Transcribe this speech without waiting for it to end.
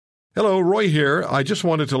Hello, Roy here. I just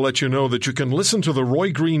wanted to let you know that you can listen to The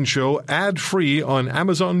Roy Green Show ad-free on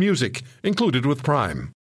Amazon Music, included with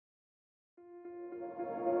Prime.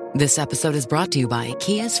 This episode is brought to you by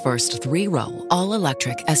Kia's first three-row,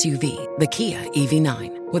 all-electric SUV, the Kia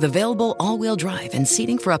EV9, with available all-wheel drive and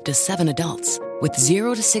seating for up to 7 adults, with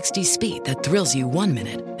 0 to 60 speed that thrills you 1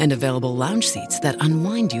 minute and available lounge seats that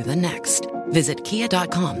unwind you the next. Visit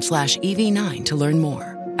kia.com/EV9 to learn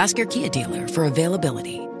more. Ask your Kia dealer for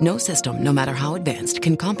availability. No system, no matter how advanced,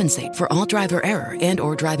 can compensate for all driver error and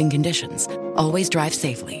or driving conditions. Always drive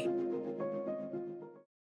safely.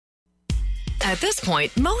 At this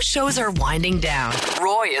point, most shows are winding down.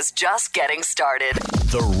 Roy is just getting started.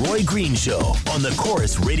 The Roy Green Show on the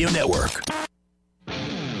Chorus Radio Network.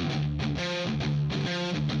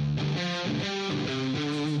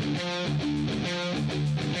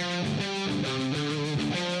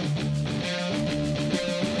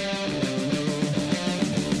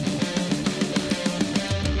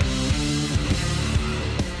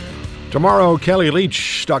 Tomorrow, Kellie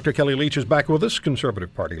Leitch, Dr. Kellie Leitch is back with us,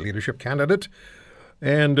 Conservative Party leadership candidate.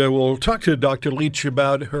 And we'll talk to Dr. Leitch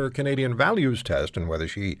about her Canadian values test and whether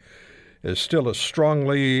she is still as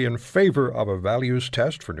strongly in favor of a values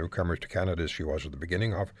test for newcomers to Canada as she was at the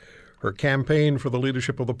beginning of her campaign for the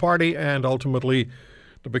leadership of the party and ultimately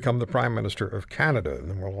to become the Prime Minister of Canada. And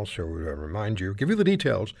then we'll also give you the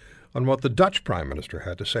details on what the Dutch Prime Minister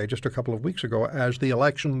had to say just a couple of weeks ago as the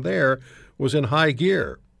election there was in high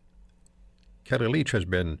gear. Kellie Leitch has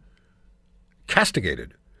been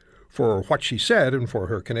castigated for what she said and for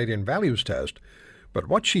her Canadian values test. But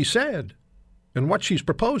what she said and what she's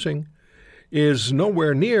proposing is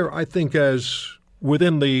nowhere near, I think, as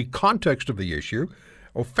within the context of the issue,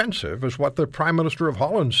 offensive as what the Prime Minister of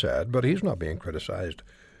Holland said. But he's not being criticized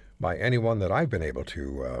by anyone that I've been able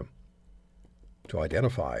to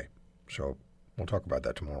identify. So we'll talk about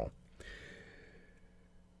that tomorrow.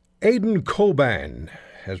 Aidan Coban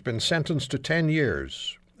has been sentenced to 10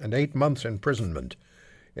 years and 8 months imprisonment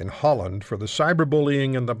in Holland for the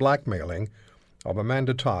cyberbullying and the blackmailing of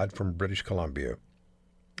Amanda Todd from British Columbia.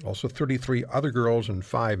 Also 33 other girls and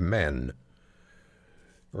 5 men.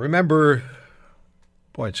 Remember,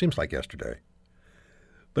 it seems like yesterday,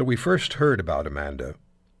 that we first heard about Amanda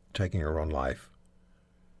taking her own life.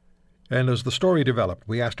 And as the story developed,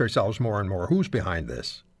 we asked ourselves more and more, who's behind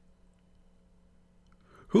this?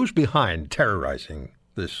 Who's behind terrorizing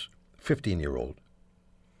this 15-year-old?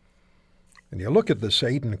 And you look at this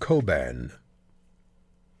Aidan Coban,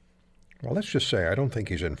 well, let's just say I don't think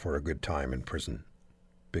he's in for a good time in prison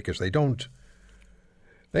because they don't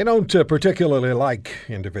particularly like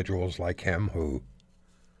individuals like him who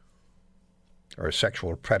are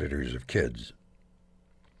sexual predators of kids.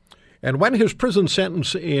 And when his prison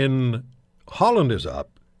sentence in Holland is up,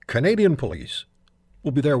 Canadian police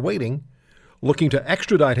will be there waiting, looking to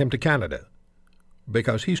extradite him to Canada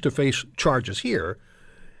because he's to face charges here.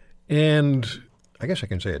 And I guess I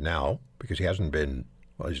can say it now because he hasn't been,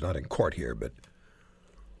 he's not in court here, but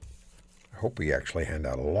I hope we actually hand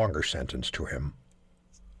out a longer sentence to him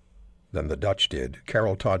than the Dutch did.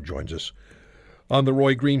 Carol Todd joins us on the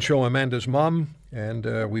Roy Green Show, Amanda's mom, and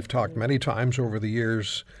we've talked many times over the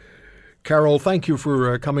years. Carol, thank you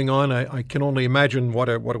for coming on. I can only imagine what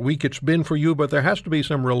a week it's been for you, but there has to be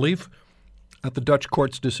some relief at the Dutch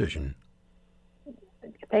court's decision.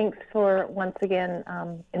 Thanks for once again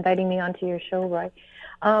inviting me onto your show, Roy.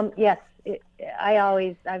 Yes,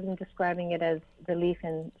 I've been describing it as relief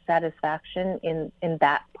and satisfaction in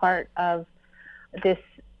that part of this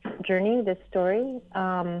journey, this story.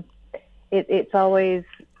 It's always,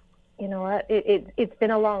 you know what, it's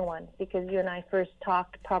been a long one because you and I first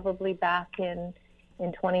talked probably back in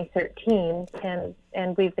 2013,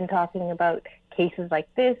 and we've been talking about cases like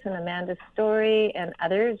this and Amanda's story and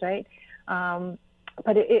others, right?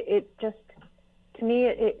 But it just, to me,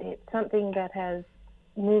 it's something that has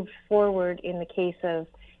moved forward in the case of,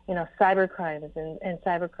 cyber crimes and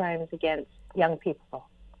cyber crimes against young people.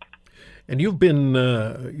 And you've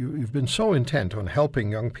been so intent on helping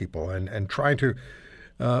young people and trying to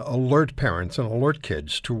alert parents and alert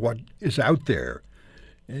kids to what is out there.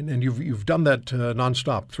 And you've done that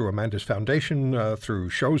nonstop through Amanda's Foundation, through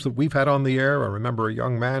shows that we've had on the air. I remember a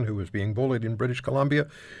young man who was being bullied in British Columbia.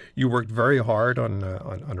 You worked very hard on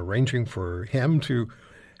arranging for him to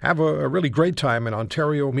have a really great time in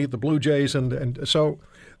Ontario, meet the Blue Jays. And so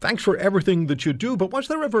thanks for everything that you do. But was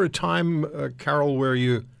there ever a time, Carol, where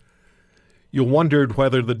you wondered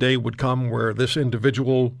whether the day would come where this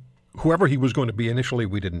individual whoever he was going to be initially,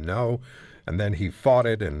 we didn't know. And then he fought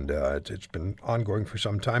it, and it's been ongoing for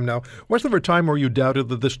some time now. Was there a time where you doubted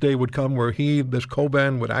that this day would come where this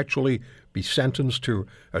Coban, would actually be sentenced to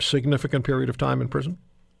a significant period of time in prison?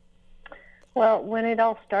 Well, when it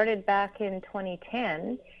all started back in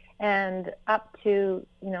 2010, and up to,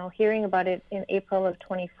 hearing about it in April of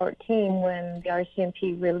 2014, when the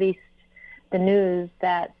RCMP released the news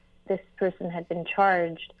that this person had been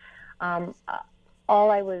charged, all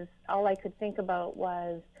I could think about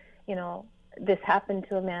was, this happened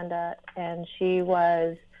to Amanda, and she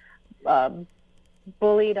was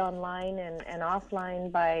bullied online and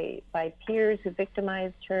offline by peers who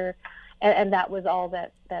victimized her, and that was all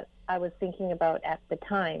that I was thinking about at the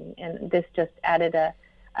time. And this just added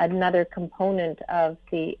another component of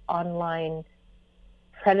the online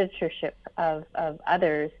predatorship of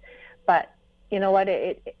others. But you know what?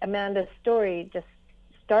 Amanda's story just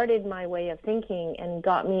started my way of thinking and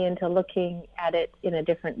got me into looking at it in a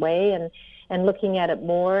different way and looking at it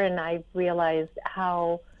more. And I realized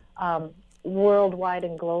how worldwide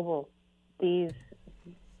and global these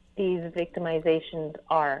victimizations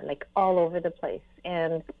are, like all over the place.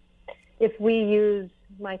 And if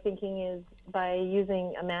my thinking is by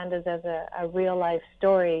using Amanda's as a real life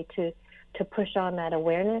story to push on that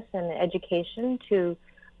awareness and education to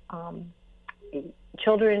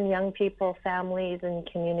children, young people, families, and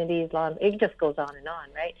communities, it just goes on,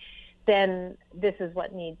 right? Then this is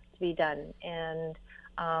what needs to be done. And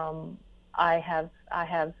I have,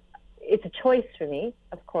 it's a choice for me,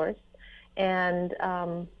 of course, and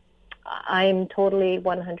I'm totally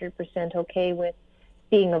 100% okay with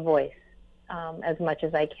being a voice as much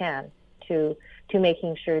as I can to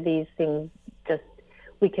making sure these things just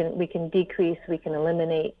we can decrease, we can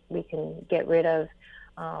eliminate, we can get rid of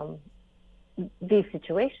these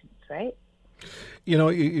situations, right?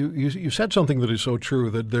 You said something that is so true,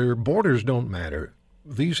 that their borders don't matter.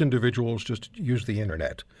 These individuals just use the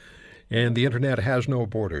internet, and the internet has no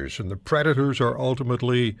borders, and the predators are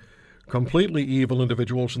ultimately completely evil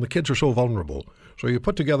individuals, and the kids are so vulnerable. So you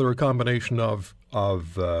put together a combination of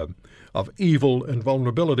evil and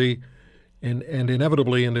vulnerability, and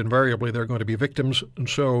inevitably and invariably they're going to be victims. And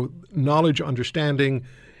so knowledge, understanding,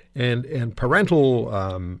 and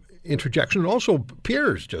parental interjection, and also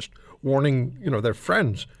peers just warning their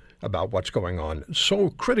friends about what's going on, so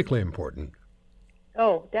critically important.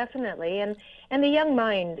 Oh, definitely. And the young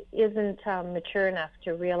mind isn't mature enough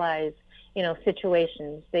to realize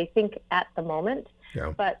situations. They think at the moment,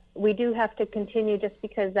 but we do have to continue, just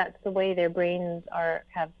because that's the way their brains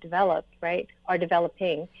have developed, right? Are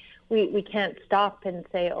developing. We can't stop and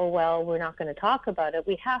say, oh, well, we're not going to talk about it.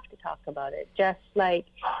 We have to talk about it, just like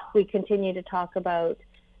we continue to talk about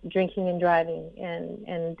drinking and driving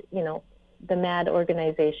and the MAD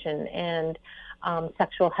organization and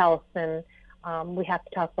sexual health, and we have to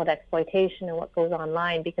talk about exploitation and what goes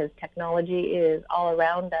online, because technology is all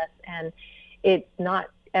around us and it's not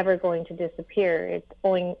ever going to disappear. It's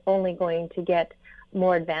only going to get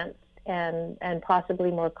more advanced and possibly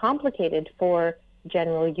more complicated for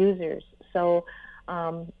general users. So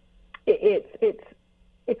there's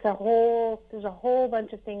a whole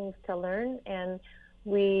bunch of things to learn, and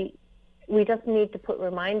we just need to put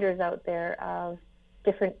reminders out there of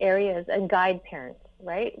different areas and guide parents,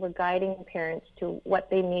 right? We're guiding parents to what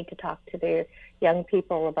they need to talk to their young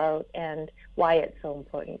people about and why it's so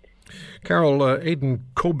important. Carol, Aidan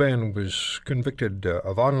Coban was convicted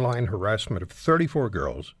of online harassment of 34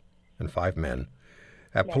 girls and 5 men.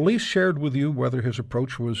 Have police shared with you whether his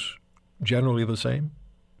approach was generally the same?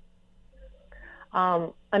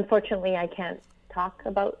 Unfortunately, I can't talk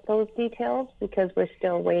about those details because we're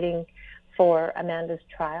still waiting for Amanda's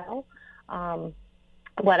trial.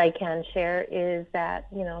 What I can share is that,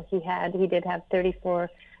 he did have 34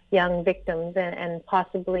 young victims and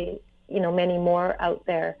possibly, many more out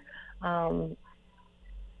there. And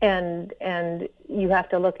you have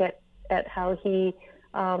to look at how he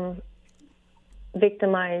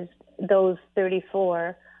victimized those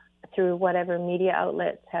 34 through whatever media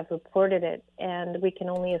outlets have reported it. And we can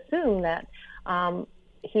only assume that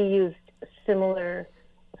he used similar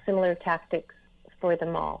tactics for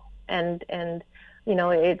them all. And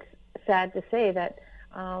it's sad to say that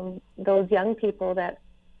those young people that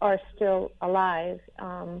are still alive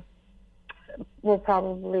will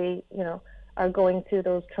probably, are going through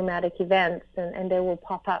those traumatic events, and they will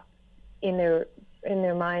pop up in their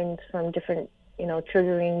minds from different,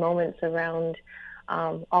 triggering moments around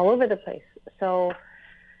all over the place. So,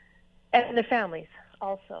 and their families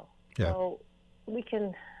also. Yeah. So we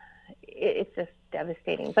can, it's just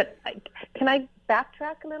devastating. But can I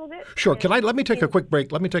backtrack a little bit? Sure. Let me take a quick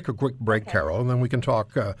break. Let me take a quick break, okay, Carol, and then we can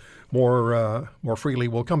talk more freely.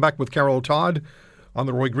 We'll come back with Carol Todd on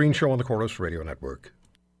the Roy Green Show on the Corus Radio Network.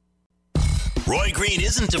 Roy Green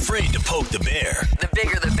isn't afraid to poke the bear. The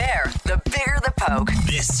bigger the bear, the bigger the poke.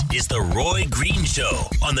 This is the Roy Green Show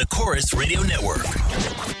on the Corus Radio Network.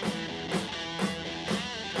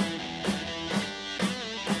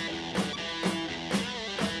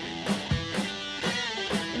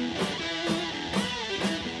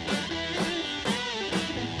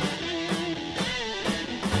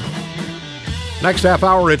 Next half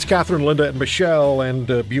hour, it's Catherine, Linda, and Michelle and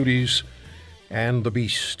Beauties and the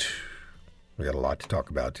Beast. We got a lot to talk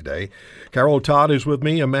about today. Carol Todd is with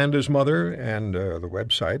me, Amanda's mother, and the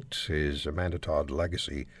website is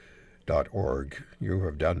amandatoddlegacy.org. You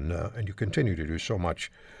have done, and you continue to do so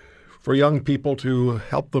much for young people to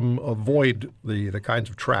help them avoid the kinds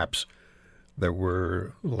of traps that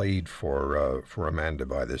were laid for Amanda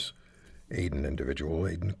by this Aidan individual,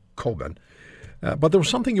 Aidan Coben. But there was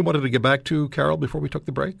something you wanted to get back to, Carol, before we took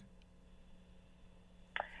the break?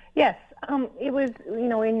 Yes. It was,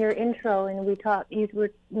 in your intro, and you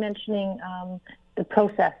were mentioning the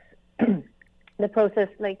process. The process,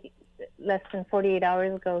 like less than 48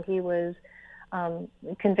 hours ago, he was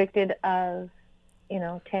convicted of,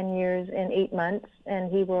 10 years and 8 months,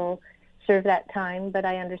 and he will serve that time. But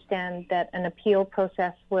I understand that an appeal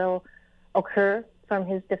process will occur from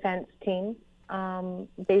his defense team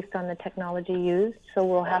based on the technology used. So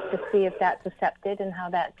we'll have to see if that's accepted and how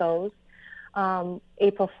that goes.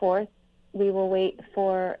 April 4th, we will wait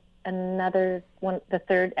for the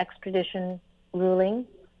third extradition ruling,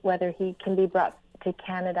 whether he can be brought to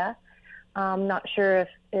Canada. I'm not sure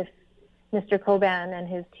if Mr. Coben and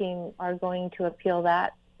his team are going to appeal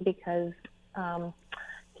that because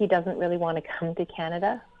he doesn't really want to come to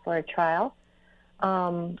Canada for a trial.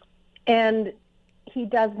 And he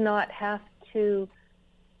does not have to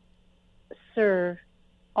serve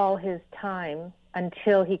all his time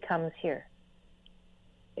until he comes here.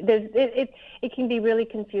 It can be really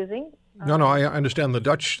confusing. No, I understand the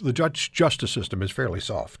Dutch justice system is fairly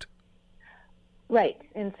soft. Right,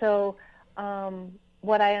 and so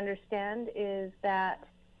what I understand is that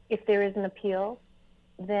if there is an appeal,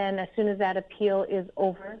 then as soon as that appeal is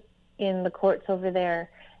over in the courts over there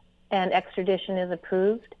and extradition is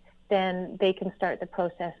approved, then they can start the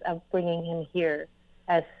process of bringing him here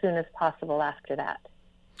as soon as possible after that.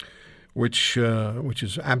 Which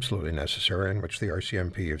is absolutely necessary, and which the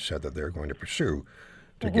RCMP have said that they're going to pursue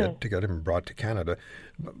to get him brought to Canada.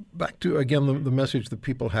 Back to, again, the message that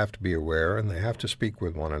people have to be aware, and they have to speak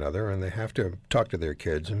with one another, and they have to talk to their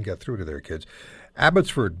kids and get through to their kids.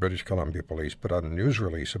 Abbotsford, British Columbia Police put out a news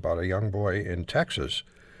release about a young boy in Texas.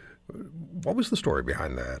 What was the story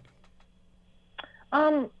behind that?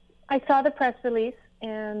 I saw the press release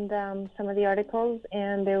and some of the articles,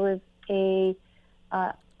 and there was a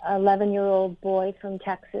 11-year-old boy from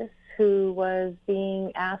Texas who was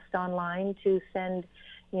being asked online to send,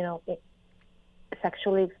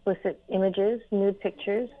 sexually explicit images, nude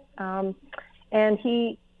pictures, and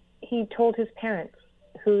he told his parents,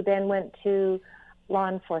 who then went to law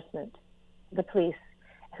enforcement, the police,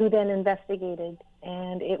 who then investigated,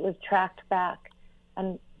 and it was tracked back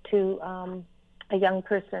to a young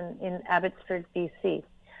person in Abbotsford, BC.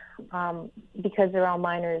 Because they're all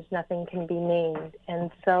minors, nothing can be named.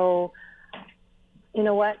 And so, you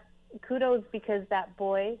know what? Kudos, because that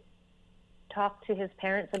boy talked to his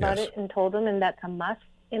parents about it and told them, and that's a must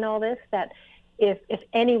in all this, that if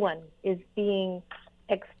anyone is being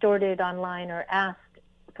extorted online or asked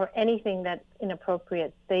for anything that's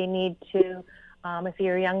inappropriate, they need to, if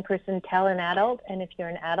you're a young person, tell an adult, and if you're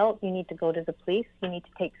an adult, you need to go to the police. You need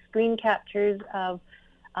to take screen captures of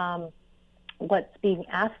what's being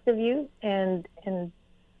asked of you, and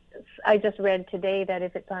I just read today that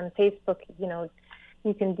if it's on Facebook,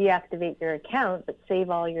 you can deactivate your account but save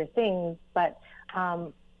all your things, but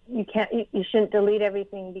you shouldn't delete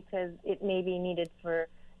everything because it may be needed for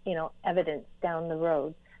evidence down the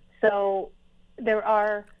road. So there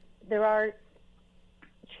are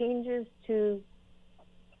changes to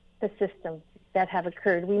the system that have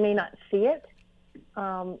occurred. We may not see it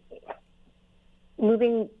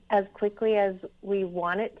moving as quickly as we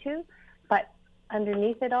want it to, but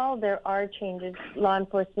underneath it all, there are changes. Law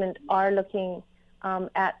enforcement are looking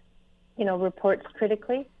at, reports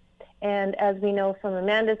critically. And as we know from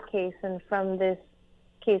Amanda's case and from this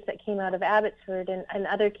case that came out of Abbotsford and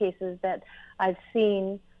other cases that I've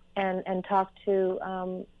seen and talked to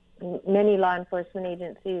many law enforcement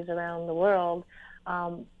agencies around the world,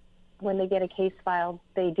 when they get a case filed,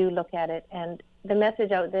 they do look at it, and the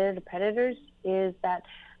message out there to predators is that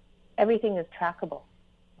everything is trackable,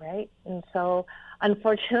 right? And so,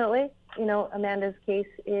 unfortunately, Amanda's case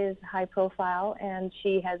is high profile, and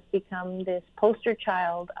she has become this poster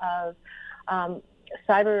child of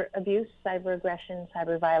cyber abuse, cyber aggression,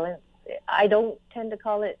 cyber violence. I don't tend to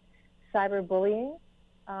call it cyberbullying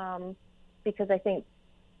because I think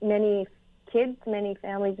many kids, many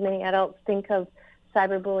families, many adults think of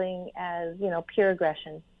cyberbullying as, pure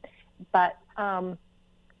aggression. But the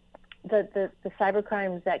cyber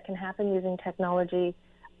crimes that can happen using technology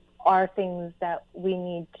are things that we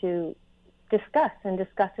need to discuss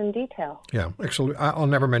in detail. Yeah, excellent. I'll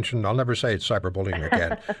never say it's cyberbullying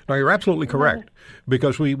again. No, you're absolutely correct,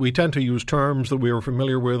 because we tend to use terms that we are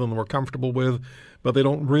familiar with and we're comfortable with, but they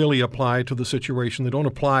don't really apply to the situation. They don't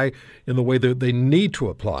apply in the way that they need to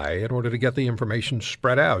apply in order to get the information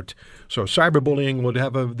spread out. So cyberbullying would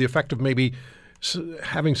have the effect of maybe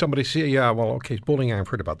having somebody say, bullying, I've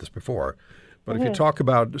heard about this before. But if you talk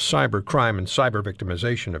about cyber crime and cyber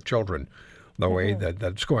victimization of children, the way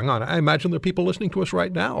that's going on, I imagine there are people listening to us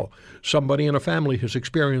right now. Somebody in a family has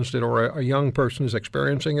experienced it, or a young person is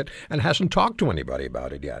experiencing it and hasn't talked to anybody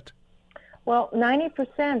about it yet. Well,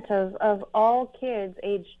 90% of all kids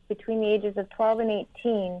aged between the ages of 12 and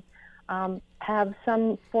 18 have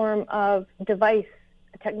some form of device,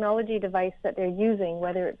 a technology device that they're using,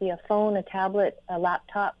 whether it be a phone, a tablet, a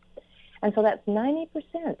laptop. And so that's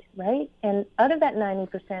 90%, right? And out of that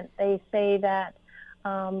 90%, they say that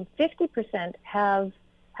 50% have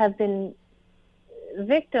been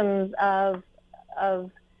victims of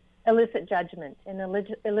illicit judgment, and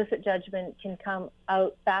illicit judgment can come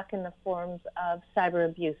out back in the forms of cyber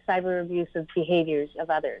abusive behaviors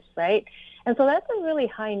of others, right? And so that's a really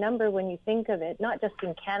high number when you think of it, not just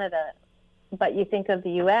in Canada, but you think of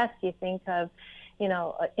the U.S., you think of,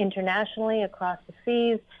 internationally across the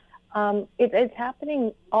seas. It's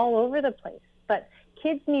happening all over the place, but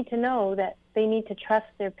kids need to know that they need to trust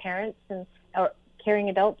their parents or caring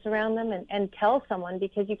adults around them and tell someone,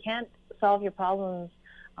 because you can't solve your problems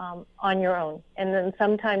on your own. And then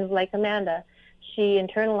sometimes, like Amanda, she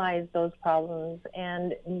internalized those problems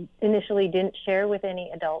and initially didn't share with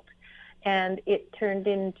any adult. And it turned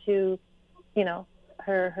into,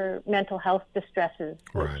 her mental health distresses,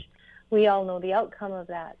 which we all know the outcome of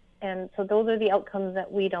that. And so those are the outcomes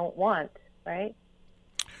that we don't want, right?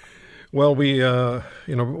 Well, we have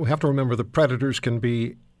to remember the predators can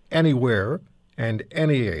be anywhere and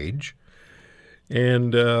any age.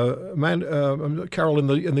 And Carol, in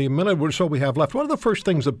the minute or so we have left, what are the first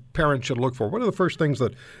things that parents should look for? What are the first things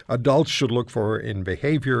that adults should look for in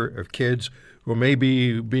behavior of kids who may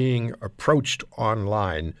be being approached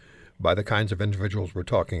online by the kinds of individuals we're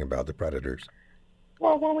talking about, the predators?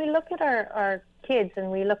 Well, when we look at our kids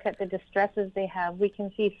and we look at the distresses they have, we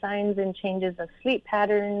can see signs and changes of sleep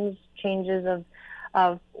patterns, changes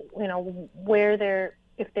of where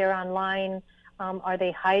if they're online, are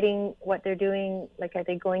they hiding what they're doing? Like, are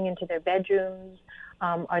they going into their bedrooms?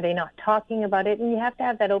 Are they not talking about it? And you have to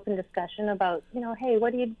have that open discussion about, hey,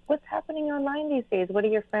 what's happening online these days? What are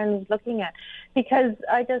your friends looking at? Because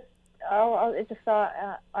I just saw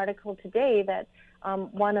an article today that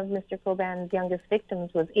one of Mr. Coban's youngest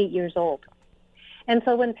victims was 8 years old. And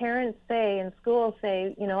so when parents say, and schools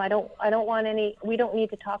say, we don't need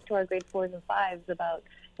to talk to our grade 4s and 5s about,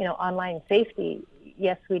 online safety.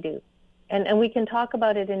 Yes, we do. And we can talk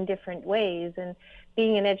about it in different ways. And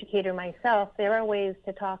being an educator myself, there are ways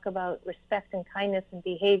to talk about respect and kindness and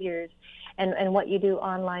behaviors and what you do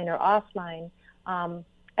online or offline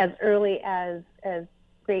as early as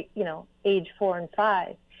grade, age 4 and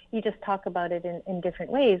 5. You just talk about it in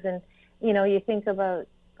different ways. And, you think about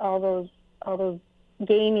all those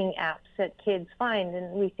gaming apps that kids find,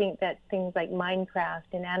 and we think that things like Minecraft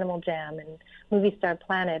and Animal Jam and Movie Star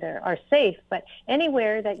Planet are safe, but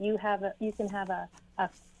anywhere that you can have a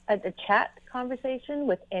chat conversation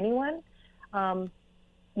with anyone,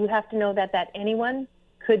 you have to know that anyone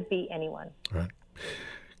could be anyone. Right.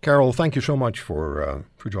 Carol, thank you so much for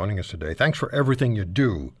joining us today. Thanks for everything you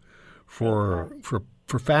do for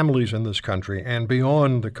families in this country and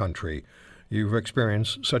beyond the country. You've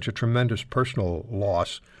experienced such a tremendous personal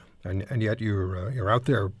loss, and yet you're out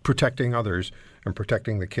there protecting others and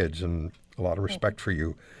protecting the kids, and a lot of respect for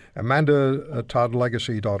you.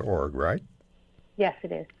 AmandaToddLegacy.org, right? Yes,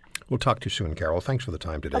 it is. We'll talk to you soon, Carol. Thanks for the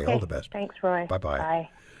time today. Okay. All the best. Thanks, Roy. Bye-bye. Bye.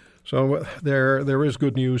 So there is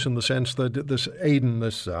good news in the sense that this Aidan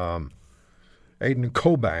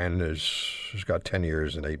Coban has got 10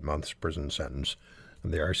 years and 8 months prison sentence,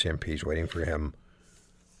 and the RCMP is waiting for him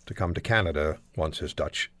to come to Canada once his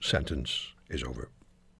Dutch sentence is over.